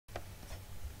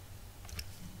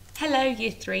Hello Year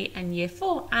 3 and Year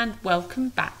 4 and welcome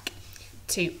back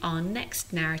to our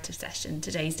next narrative session.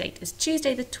 Today's date is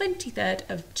Tuesday the 23rd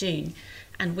of June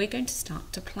and we're going to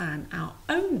start to plan our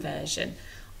own version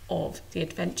of the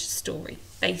adventure story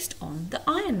based on the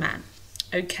Iron Man.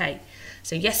 Okay,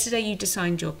 so yesterday you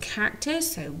designed your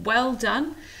characters, so well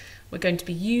done. We're going to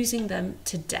be using them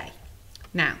today.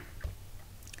 Now,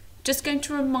 just going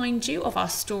to remind you of our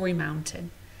story mountain,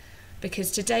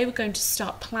 because today we're going to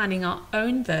start planning our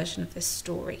own version of this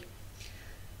story.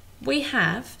 We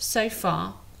have so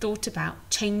far thought about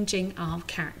changing our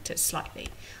characters slightly.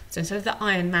 So instead of the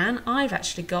Iron Man, I've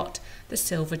actually got the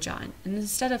Silver Giant, and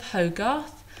instead of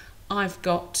Hogarth, I've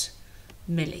got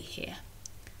Millie here.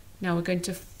 Now we're going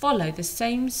to follow the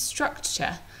same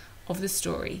structure of the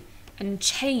story and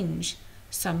change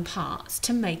some parts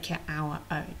to make it our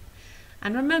own.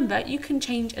 And remember, you can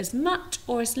change as much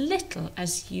or as little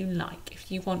as you like. If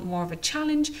you want more of a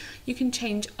challenge, you can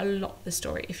change a lot of the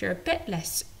story. If you're a bit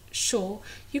less sure,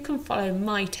 you can follow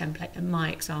my template and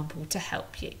my example to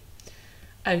help you.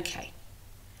 Okay,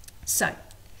 so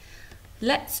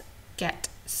let's get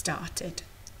started.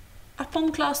 Up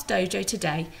on Class Dojo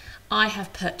today, I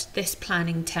have put this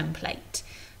planning template.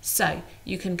 So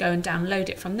you can go and download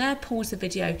it from there, pause the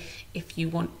video if you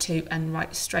want to and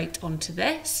write straight onto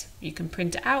this. You can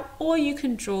print it out or you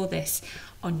can draw this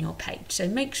on your page. So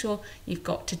make sure you've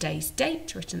got today's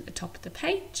date written at the top of the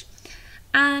page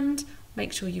and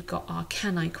make sure you've got our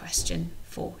can I question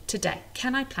for today.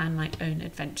 Can I plan my own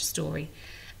adventure story?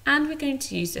 And we're going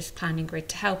to use this planning grid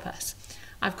to help us.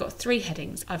 I've got 3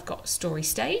 headings. I've got story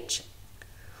stage,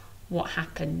 what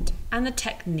happened, and the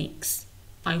techniques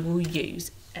I will use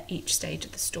at each stage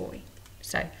of the story.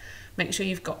 So make sure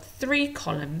you've got 3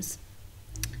 columns,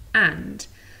 and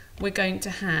we're going to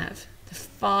have the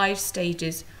 5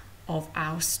 stages of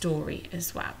our story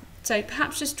as well. So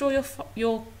perhaps just draw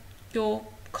your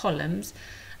columns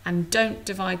and don't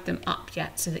divide them up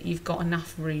yet so that you've got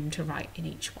enough room to write in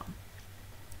each one.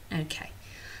 Okay,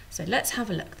 so let's have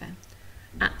a look then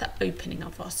at the opening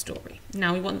of our story.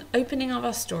 Now we want the opening of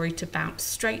our story to bounce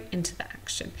straight into the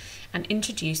action and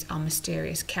introduce our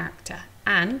mysterious character.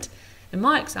 And in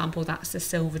my example, that's the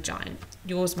Silver Giant.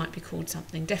 Yours might be called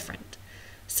something different.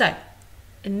 So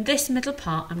in this middle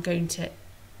part, I'm going to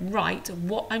write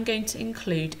what I'm going to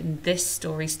include in this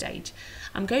story stage.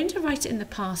 I'm going to write it in the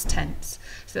past tense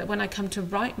so that when I come to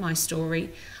write my story,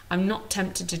 I'm not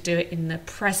tempted to do it in the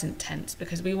present tense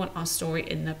because we want our story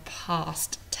in the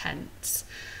past tense.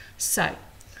 So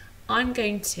I'm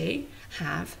going to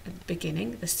have at the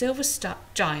beginning, the Silver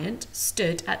Giant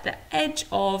stood at the edge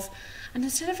of, and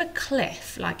instead of a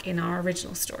cliff like in our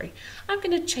original story, I'm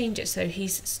going to change it so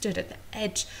he's stood at the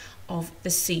edge of the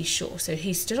seashore. So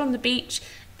he stood on the beach,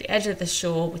 the edge of the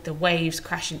shore with the waves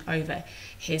crashing over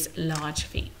his large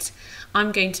feet.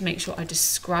 I'm going to make sure I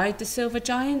describe the Silver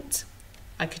Giant.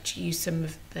 I could use some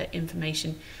of the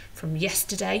information from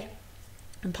yesterday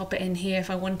and pop it in here if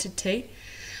I wanted to.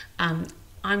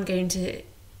 I'm going to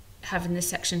have in this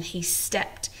section, he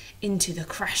stepped into the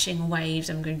crashing waves.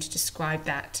 I'm going to describe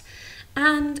that.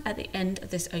 And at the end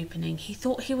of this opening, he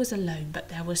thought he was alone, but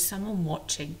there was someone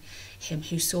watching him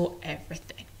who saw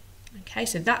everything. Okay,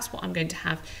 so that's what I'm going to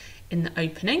have in the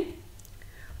opening.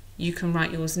 You can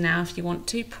write yours now if you want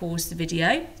to. Pause the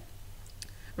video.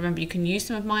 Remember, you can use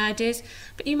some of my ideas,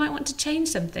 but you might want to change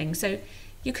something. So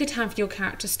you could have your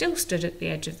character still stood at the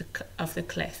edge of the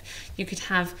cliff. You could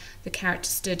have the character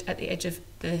stood at the edge of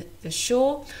the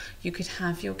shore. You could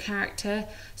have your character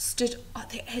stood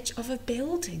at the edge of a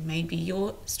building. Maybe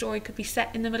your story could be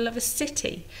set in the middle of a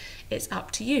city. It's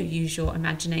up to you. Use your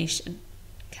imagination.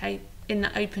 Okay. In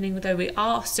the opening, though, we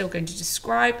are still going to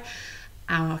describe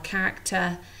our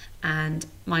character, and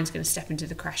mine's going to step into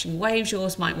the crashing waves.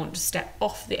 Yours might want to step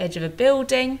off the edge of a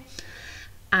building.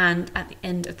 And at the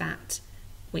end of that,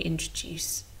 we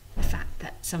introduce the fact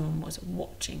that someone was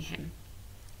watching him.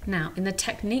 Now, in the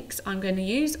techniques I'm going to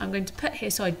use, I'm going to put here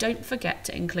so I don't forget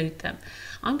to include them.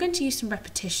 I'm going to use some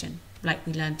repetition like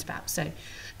we learned about. So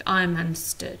the Iron Man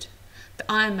stood. The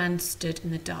Iron Man stood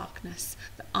in the darkness.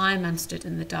 The Iron Man stood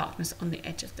in the darkness on the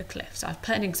edge of the cliff. So I've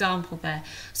put an example there.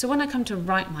 So when I come to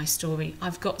write my story,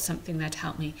 I've got something there to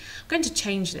help me. I'm going to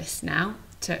change this now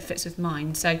so it fits with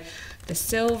mine. So the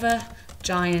Silver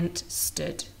Giant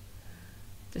stood.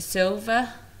 The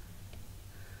Silver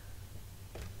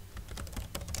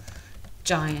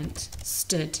Giant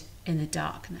stood in the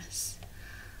darkness.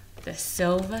 The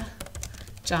Silver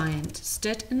Giant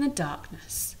stood in the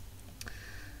darkness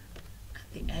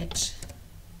at the edge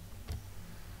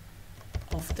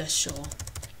of the shore.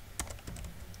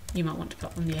 You might want to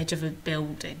put on the edge of a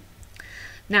building.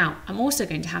 Now, I'm also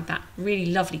going to have that really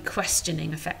lovely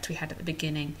questioning effect we had at the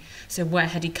beginning. So where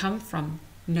had he come from?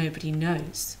 Nobody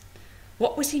knows.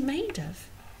 What was he made of?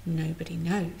 Nobody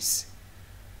knows.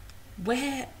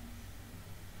 Where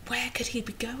could he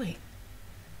be going?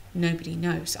 Nobody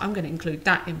knows. So I'm going to include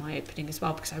that in my opening as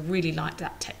well because I really liked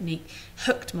that technique,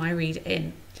 hooked my reader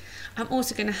in. I'm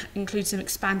also going to include some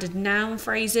expanded noun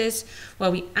phrases where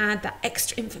we add that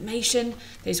extra information,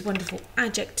 those wonderful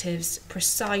adjectives,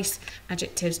 precise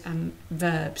adjectives and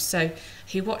verbs. So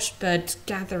he watched birds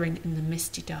gathering in the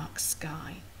misty dark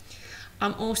sky.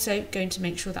 I'm also going to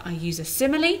make sure that I use a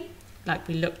simile, like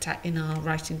we looked at in our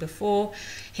writing before.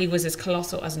 He was as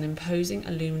colossal as an imposing,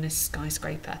 a luminous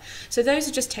skyscraper. So those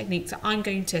are just techniques that I'm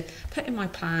going to put in my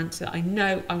plan so that I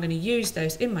know I'm going to use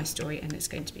those in my story and it's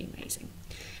going to be amazing.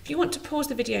 If you want to pause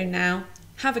the video now,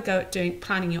 have a go at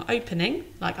planning your opening,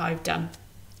 like I've done,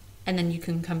 and then you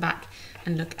can come back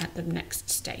and look at the next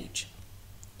stage.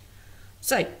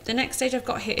 So the next stage I've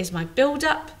got here is my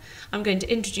build-up. I'm going to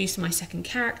introduce my second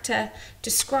character,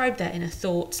 describe their inner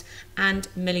thoughts, and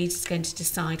Millie's going to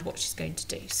decide what she's going to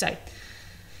do. So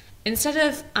instead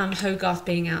of Hogarth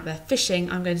being out there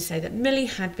fishing, I'm going to say that Millie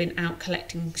had been out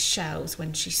collecting shells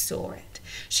when she saw it.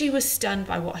 She was stunned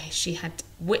by what she had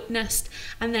witnessed,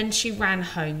 and then she ran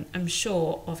home,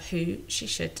 unsure of who she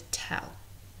should tell.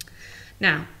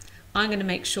 Now, I'm going to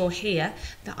make sure here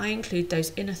that I include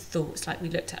those inner thoughts like we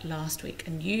looked at last week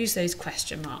and use those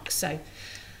question marks. So,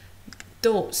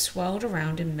 thoughts swirled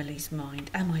around in Millie's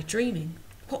mind. Am I dreaming?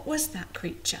 What was that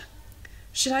creature?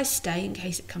 Should I stay in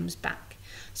case it comes back?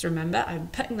 So remember, I'm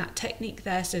putting that technique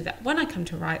there so that when I come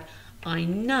to write, I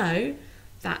know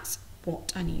that's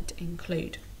what I need to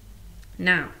include.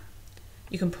 Now,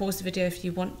 you can pause the video if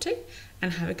you want to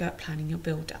and have a go at planning your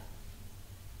build-up.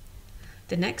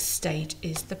 The next stage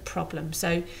is the problem.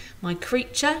 So my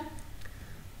creature,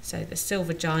 so the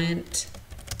silver giant,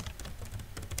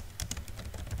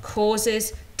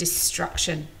 causes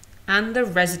destruction and the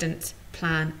residents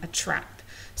plan a trap.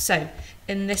 So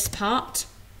in this part,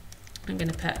 I'm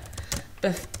going to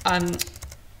put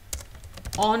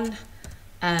on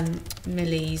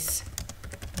Millie's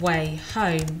way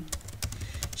home,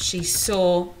 she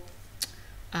saw,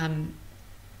 I'm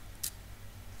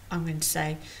going to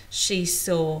say, she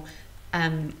saw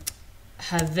her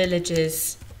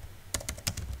villagers,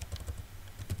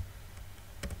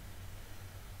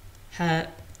 the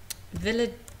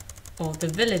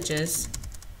villagers,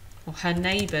 or her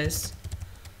neighbours,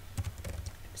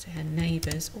 say her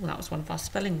neighbours, oh that was one of our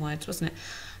spelling words, wasn't it?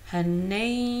 Her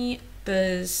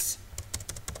neighbours'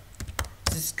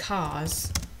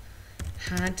 cars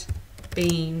had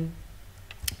been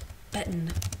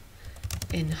bitten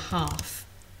in half.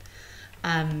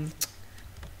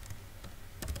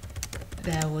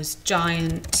 There was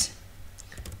giant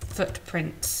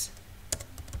footprints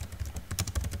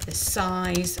the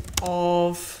size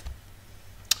of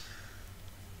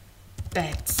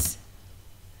beds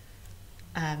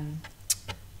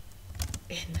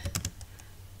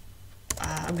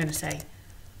I'm going to say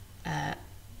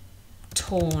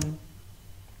torn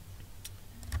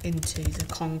into the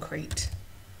concrete.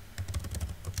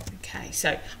 Okay,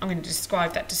 so I'm going to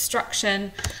describe that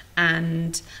destruction,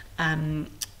 and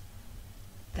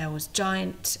there was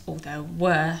giant, or there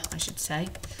were, I should say,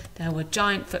 there were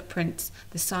giant footprints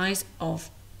the size of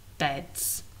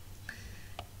beds.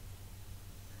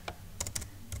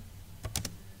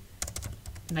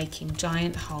 Making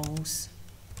giant holes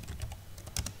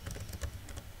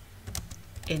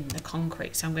in the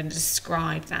concrete. So I'm going to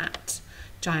describe that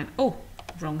giant, oh,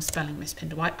 wrong spelling, Miss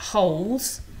Pinderwhite,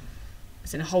 holes,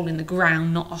 as in a hole in the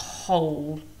ground, not a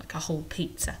hole, like a whole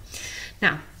pizza.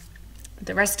 Now,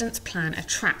 the residents plan a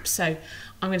trap. So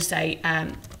I'm going to say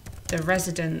the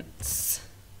residents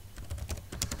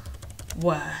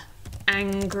were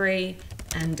angry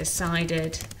and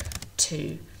decided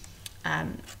to,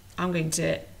 I'm going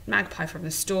to magpie from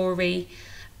the story,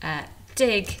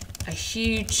 dig a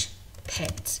huge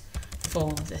pit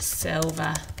for the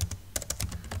silver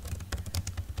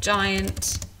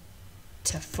giant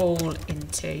to fall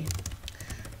into.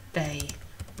 They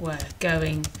were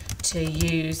going to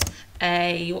use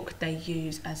what could they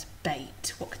use as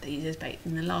bait? What could they use as bait?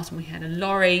 In the last one we had a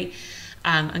lorry.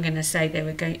 I'm going to say they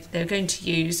were going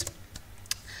to use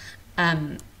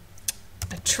a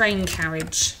train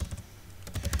carriage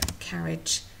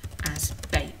as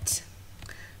bait.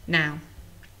 Now,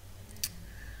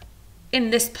 in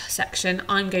this section,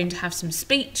 I'm going to have some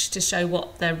speech to show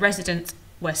what the residents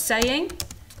were saying,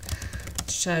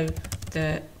 to show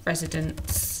the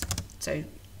residents, so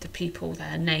the people,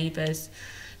 their neighbours,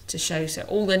 to show. So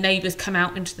all the neighbours come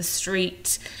out into the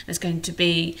street. There's going to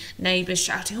be neighbours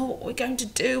shouting, oh, what are we going to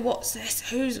do? What's this?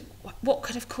 What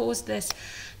could have caused this?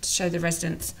 To show the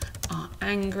residents are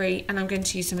angry. And I'm going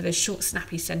to use some of those short,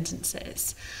 snappy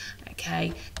sentences,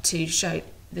 okay, to show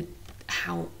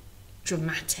how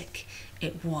dramatic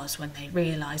it was when they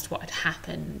realised what had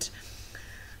happened.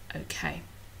 Okay,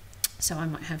 so I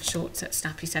might have short,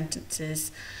 snappy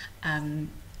sentences. The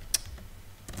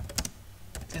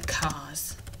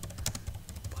cars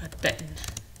were bitten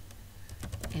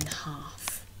in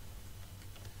half.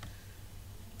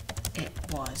 It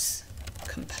was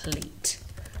complete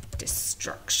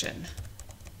destruction.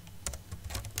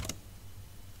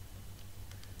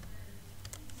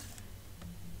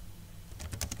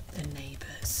 The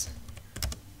neighbours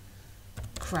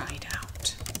cried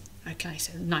out. Okay,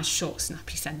 so nice short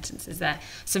snappy sentences there.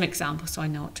 Some examples so I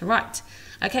know what to write.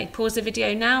 Okay, pause the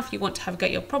video now if you want to have a go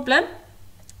at your problem.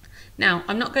 Now,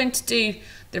 I'm not going to do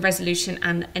the resolution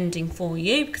and the ending for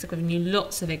you because I've given you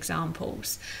lots of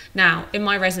examples. Now, in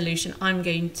my resolution, I'm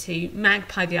going to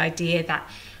magpie the idea that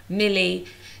Millie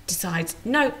decides,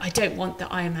 no, I don't want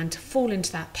the Iron Man to fall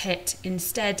into that pit.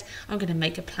 Instead, I'm going to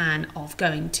make a plan of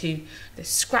going to the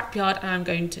scrapyard and I'm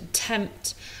going to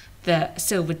tempt the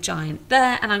silver giant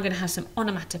there, and I'm going to have some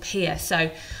onomatopoeia.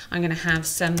 So I'm going to have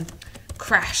some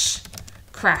crash,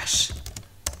 crash,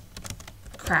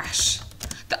 crash.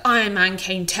 The Iron Man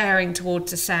came tearing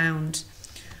towards the sound.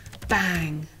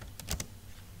 Bang,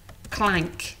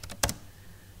 clank.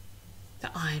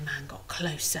 The Iron Man got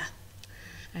closer.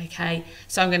 Okay,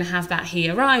 so I'm going to have that he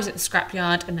arrives at the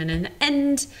scrapyard, and then in the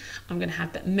end, I'm going to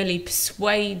have that Millie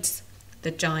persuades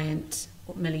the giant,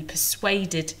 or Millie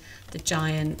persuaded the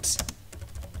giant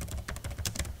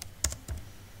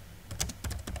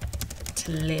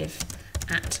to live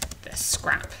at the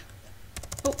scrap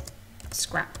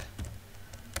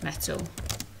metal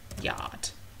yard.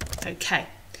 Okay,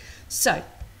 so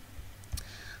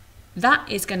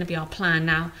that is going to be our plan.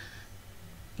 Now,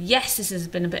 yes, this has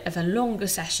been a bit of a longer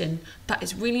session, but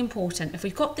it's really important. If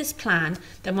we've got this plan,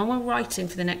 then when we're writing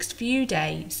for the next few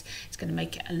days, it's going to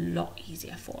make it a lot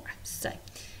easier for us. So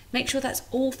make sure that's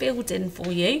all filled in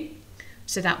for you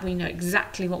so that we know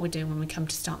exactly what we're doing when we come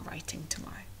to start writing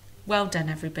tomorrow. Well done,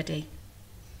 everybody.